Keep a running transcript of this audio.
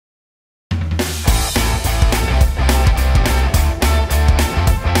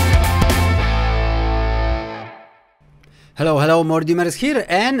Hello, Mordimer is here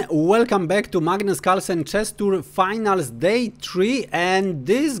and welcome back to Magnus Carlsen Chess Tour Finals Day 3, and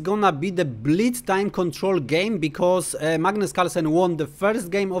this is gonna be the blitz time control game because Magnus Carlsen won the first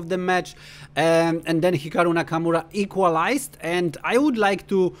game of the match and then Hikaru Nakamura equalized. And I would like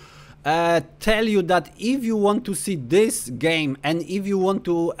to tell you that if you want to see this game and if you want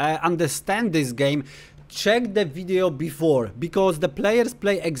to understand this game, check the video before, because the players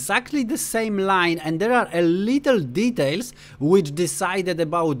play exactly the same line and there are a little details which decided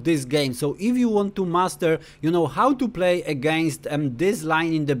about this game. So if you want to master, how to play against this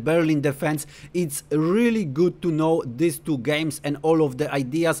line in the Berlin defense, it's really good to know these two games and all of the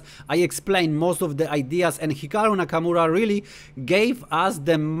ideas. I explained most of the ideas and Hikaru Nakamura really gave us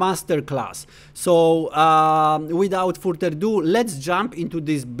the master class. So without further ado, let's jump into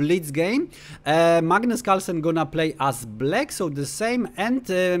this blitz game. Magnus Carlsen gonna play as black, so the same, and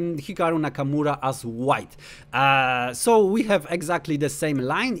Hikaru Nakamura as white. So we have exactly the same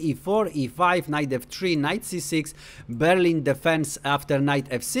line: e4, e5, knight f3, knight c6, Berlin defense after knight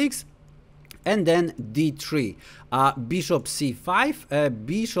f6, and then d3. Bishop c5,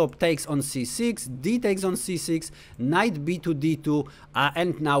 bishop takes on c6, d takes on c6, knight b to d2,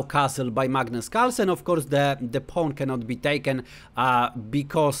 and now castle by Magnus Carlsen. Of course, the pawn cannot be taken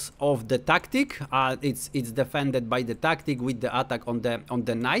because of the tactic. It's defended by the tactic with the attack on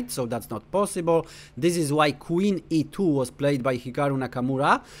the knight, so that's not possible. This is why queen e2 was played by Hikaru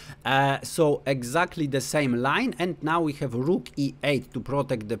Nakamura. So exactly the same line, and now we have rook e8 to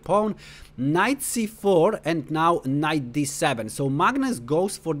protect the pawn, knight c4, and now knight d7. So Magnus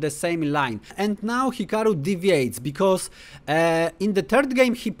goes for the same line, and now Hikaru deviates because in the third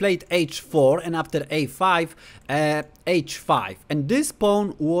game he played h4, and after a5 h5, and this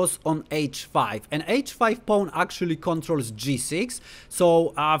pawn was on h5, and h5 pawn actually controls g6.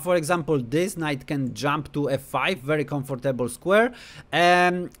 So for example, this knight can jump to f5, very comfortable square,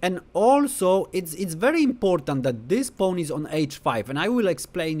 and also it's very important that this pawn is on h5, and I will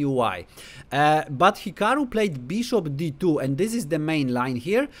explain you why. But Hikaru played bishop d2, and this is the main line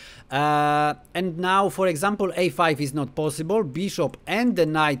here, and now for example a5 is not possible. Bishop and the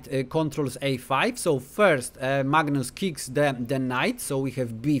knight controls a5, so first Magnus kicks the knight, so we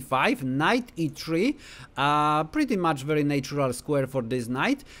have b5, knight e3, pretty much very natural square for this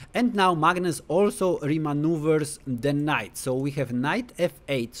knight, and now Magnus also remaneuvers the knight, so we have knight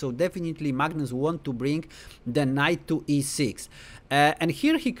f8, so definitely Magnus want to bring the knight to e6. And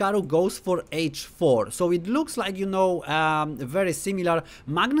here Hikaru goes for h4, so it looks like, very similar.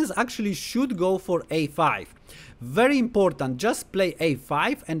 Magnus actually should go for a5. Very important, just play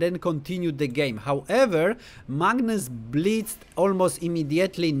a5 and then continue the game. However, Magnus blitzed almost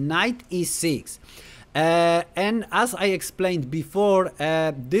immediately knight e6. And as I explained before,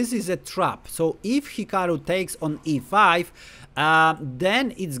 this is a trap. So if Hikaru takes on e5,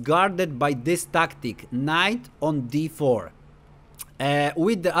 then it's guarded by this tactic, knight on d4.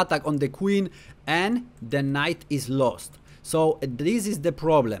 With the attack on the queen, and the knight is lost. So this is the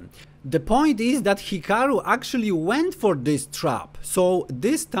problem. The point is that Hikaru actually went for this trap. So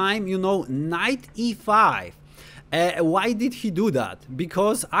this time, knight e5. Why did he do that?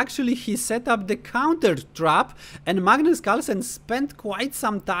 Because actually he set up the counter trap, and Magnus Carlsen spent quite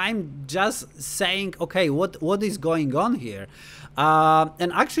some time just saying, okay, what is going on here?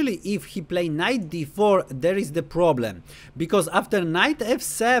 And actually, if he play knight d4, there is the problem, because after knight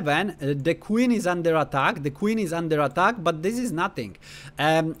f7, the queen is under attack. But this is nothing.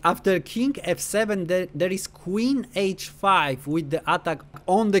 After king f7, there is queen h5 with the attack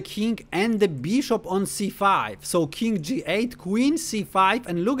on the king and the bishop on c5. So king g8, queen c5,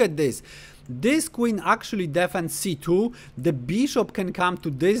 and look at this. This queen actually defends c2, the bishop can come to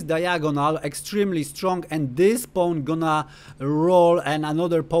this diagonal, extremely strong, and this pawn gonna roll, and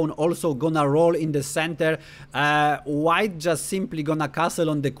another pawn also gonna roll in the center. White just simply gonna castle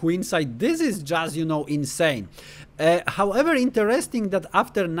on the queen side. This is just, insane. However, interesting that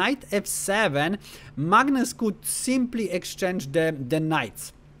after knight f7, Magnus could simply exchange the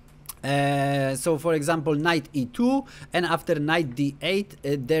knights. So for example, knight e2, and after knight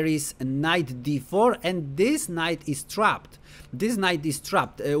d8 there is knight d4, and this knight is trapped.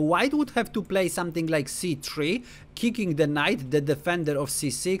 White would have to play something like c3, kicking the knight, the defender of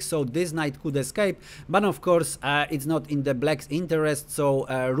c6, so this knight could escape, but of course it's not in the black's interest. So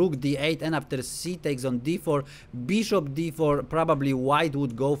rook d8, and after c takes on d4, bishop d4, probably white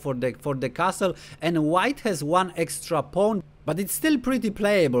would go for the castle, and white has one extra pawn. But it's still pretty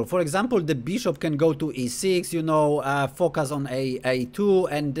playable. For example, the bishop can go to e6, you know, focus on a2,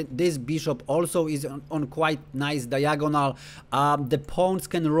 and this bishop also is on quite nice diagonal. The pawns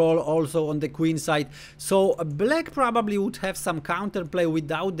can roll also on the queen side. So black probably would have some counterplay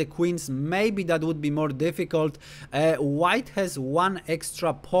without the queens. Maybe that would be more difficult. White has one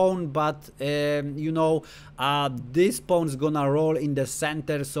extra pawn, but you know, this pawn's gonna roll in the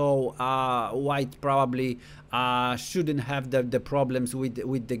center, so white probably shouldn't have the problems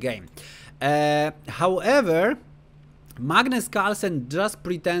with the game. However, Magnus Carlsen just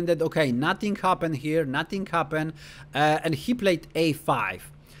pretended, okay, nothing happened here, nothing happened, and he played a5.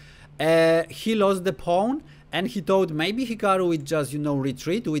 He lost the pawn, and he thought maybe Hikaru would just, you know,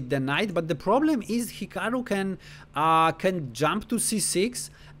 retreat with the knight. But the problem is Hikaru can jump to c6,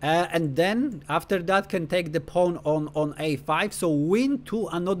 and then after that can take the pawn on a5, so win two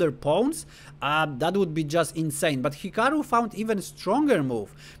another pawns. That would be just insane. But Hikaru found even stronger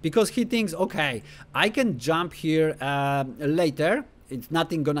move, because he thinks, okay, I can jump here later, it's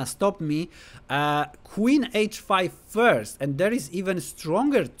nothing gonna stop me. Queen h5 first, and there is even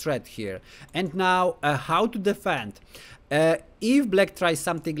stronger threat here. And now how to defend? If black tries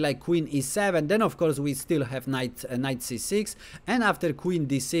something like queen e7, then of course we still have knight c6, and after queen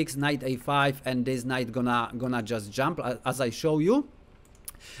d6, knight a5, and this knight gonna just jump as I show you.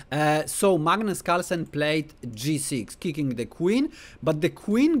 So Magnus Carlsen played g6, kicking the queen, but the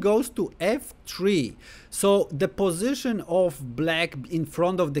queen goes to f3. So the position of black in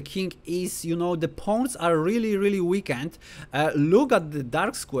front of the king is, you know, the pawns are really weakened. Look at the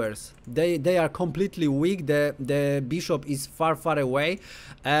dark squares, they are completely weak. The bishop is far away.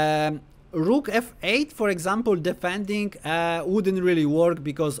 Rook f8, for example, defending wouldn't really work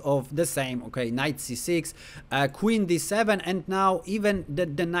because of the same. Okay, knight c6, queen d7, and now even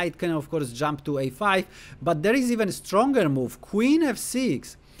the knight can of course jump to a5, but there is even stronger move, queen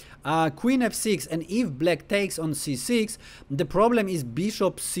f6. Queen f6, and if black takes on c6, the problem is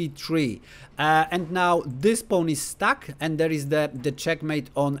bishop c3, and now this pawn is stuck, and there is the checkmate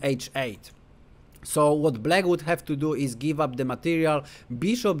on h8. So what black would have to do is give up the material,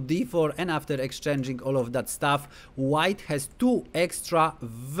 bishop d4, and after exchanging all of that stuff, white has two extra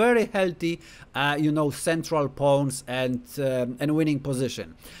very healthy, you know, central pawns and winning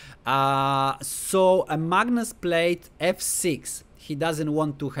position. So Magnus played f6. He doesn't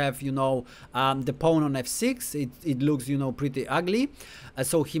want to have, you know, the pawn on f6. It looks, you know, pretty ugly.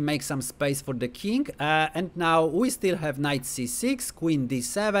 So he makes some space for the king. And now we still have knight c6, queen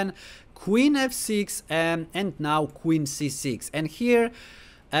d7, queen f6, and now queen c6. And here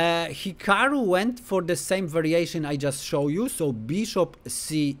Hikaru went for the same variation I just showed you, so bishop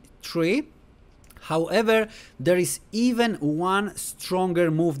c3. However, there is even one stronger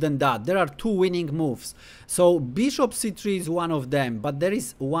move than that. There are two winning moves. So bishop c3 is one of them, but there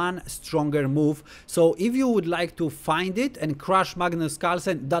is one stronger move. So if you would like to find it and crush Magnus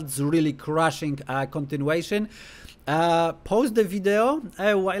Carlsen, that's really crushing continuation. Pause the video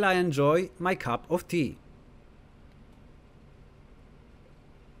while I enjoy my cup of tea.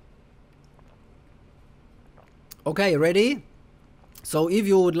 Okay, ready? So if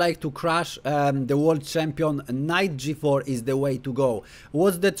you would like to crush the world champion, knight g4 is the way to go.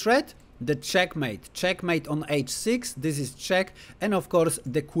 What's the threat? The checkmate. Checkmate on h6, this is check, and of course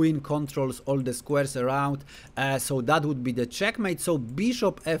the queen controls all the squares around, so that would be the checkmate. So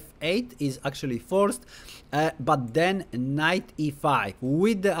bishop f8 is actually forced, but then knight e5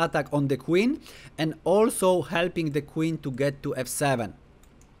 with the attack on the queen, and also helping the queen to get to f7.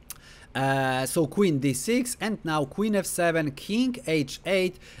 So queen d6, and now queen f7, king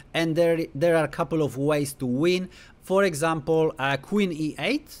h8, and there are a couple of ways to win. For example, queen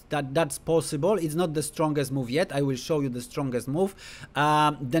e8, that's possible. It's not the strongest move yet. I will show you the strongest move.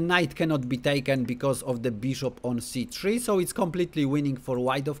 The knight cannot be taken because of the bishop on c3, so it's completely winning for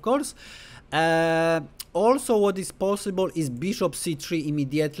white, of course. Also, what is possible is bishop c3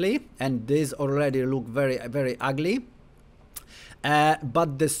 immediately, and this already look very ugly.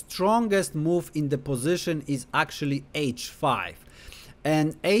 But the strongest move in the position is actually h5,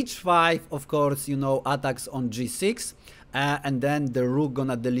 and h5, of course, you know, attacks on g6, and then the rook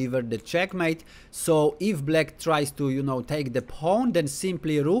gonna deliver the checkmate. So if black tries to, you know, take the pawn, then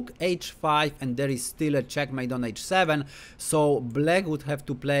simply rook h5, and there is still a checkmate on h7. So black would have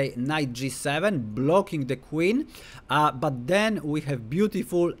to play knight g7, blocking the queen, but then we have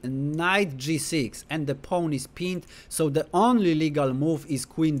beautiful knight g6, and the pawn is pinned, so the only legal move is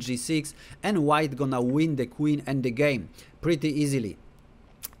queen g6, and white gonna win the queen and the game pretty easily.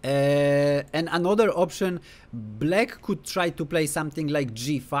 And another option, black could try to play something like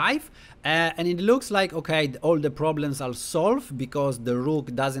g5, and it looks like, okay, all the problems are solved because the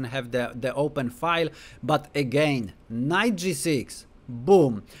rook doesn't have the open file. But again, knight g6,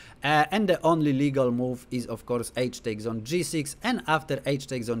 boom. And the only legal move is, of course, h takes on g6, and after h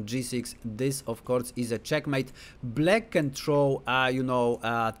takes on g6, this, of course, is a checkmate. Black can throw, you know,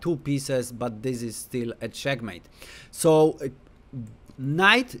 2 pieces, but this is still a checkmate. So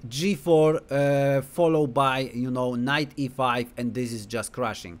knight g4 followed by, you know, knight e5, and this is just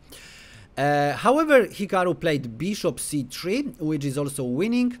crushing. However, Hikaru played bishop c3, which is also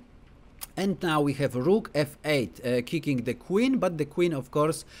winning. And now we have rook f8, kicking the queen, but the queen, of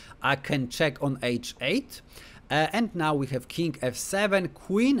course, can check on h8. And now we have king f7,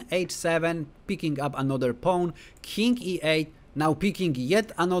 queen h7, picking up another pawn, king e8, now picking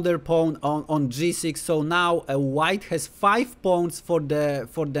yet another pawn on g6. So now white has 5 pawns for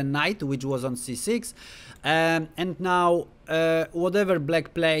the knight, which was on c6. And now whatever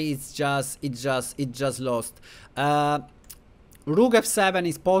black play, it just lost. Rook f7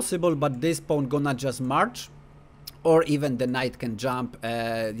 is possible, but this pawn gonna just march, or even the knight can jump,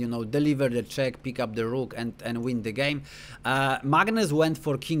 you know, deliver the check, pick up the rook, and win the game. Magnus went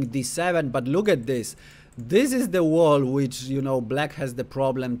for king d7, but look at this. This is the wall which, you know, black has the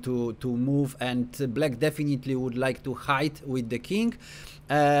problem to move, and black definitely would like to hide with the king.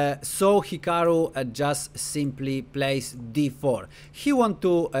 So Hikaru just simply plays d4. He want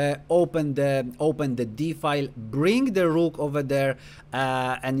to open the d file, bring the rook over there,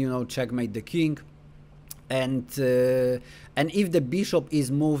 and, you know, checkmate the king. And if the bishop is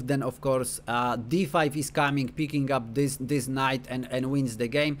moved, then of course d5 is coming, picking up this knight and wins the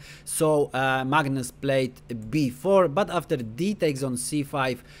game. So Magnus played b4, but after d takes on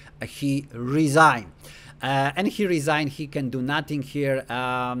c5, he resigned. And he resigned, he can do nothing here.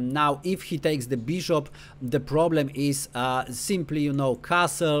 Now if he takes the bishop, the problem is simply, you know,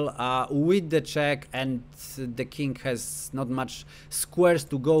 castle with the check, and the king has not much squares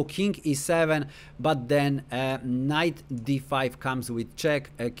to go. King e7, but then knight d5 comes with check,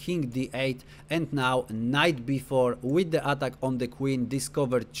 king d8, and now knight b4 with the attack on the queen,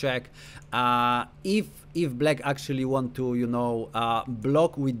 discovered check. If black actually want to, you know,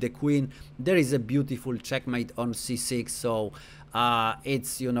 block with the queen, there is a beautiful checkmate on c6. So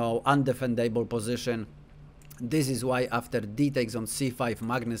it's, you know, undefendable position. This is why after d takes on c5,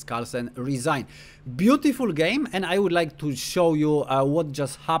 Magnus Carlsen resigned. Beautiful game, and I would like to show you what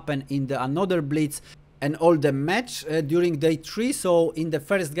just happened in the another blitz and all the match during day 3. So in the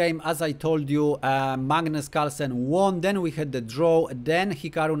first game, as I told you, Magnus Carlsen won. Then we had the draw. Then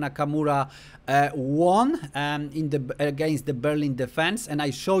Hikaru Nakamura won against the Berlin defense, and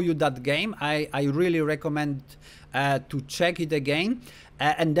I show you that game. I really recommend to check it again.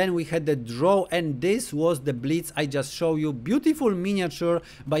 And then we had the draw, and this was the blitz I just show you. Beautiful miniature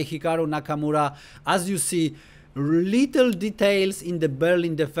by Hikaru Nakamura. As you see, little details in the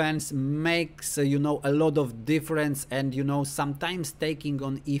Berlin defense makes you know, a lot of difference, and you know, sometimes taking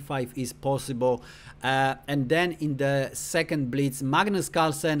on e5 is possible. And then in the second blitz, Magnus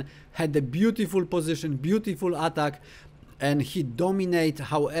Carlsen had a beautiful position, beautiful attack, and he dominated.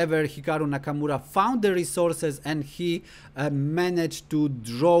 However, Hikaru Nakamura found the resources, and he managed to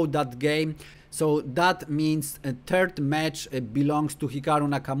draw that game. So that means a third match belongs to Hikaru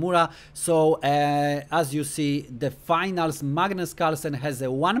Nakamura. So as you see, the finals, Magnus Carlsen has a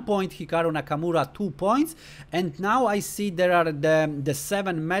 1 point, Hikaru Nakamura 2 points. And now I see there are the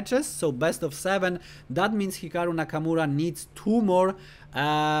 7 matches, so best of 7. That means Hikaru Nakamura needs 2 more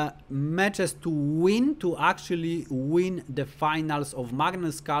matches to win, to actually win the finals of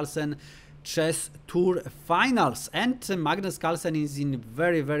Magnus Carlsen Chess Tour Finals. And Magnus Carlsen is in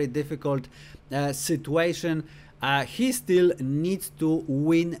very, very difficult situation. He still needs to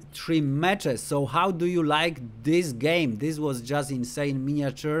win 3 matches. So how do you like this game? This was just insane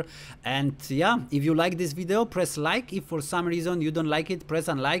miniature. And yeah, if you like this video, press like. If for some reason you don't like it, press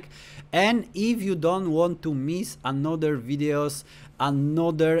unlike. And if you don't want to miss another videos,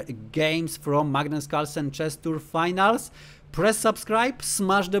 another games from Magnus Carlsen Chess Tour Finals, press subscribe,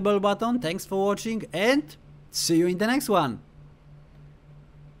 smash the bell button. Thanks for watching, and see you in the next one.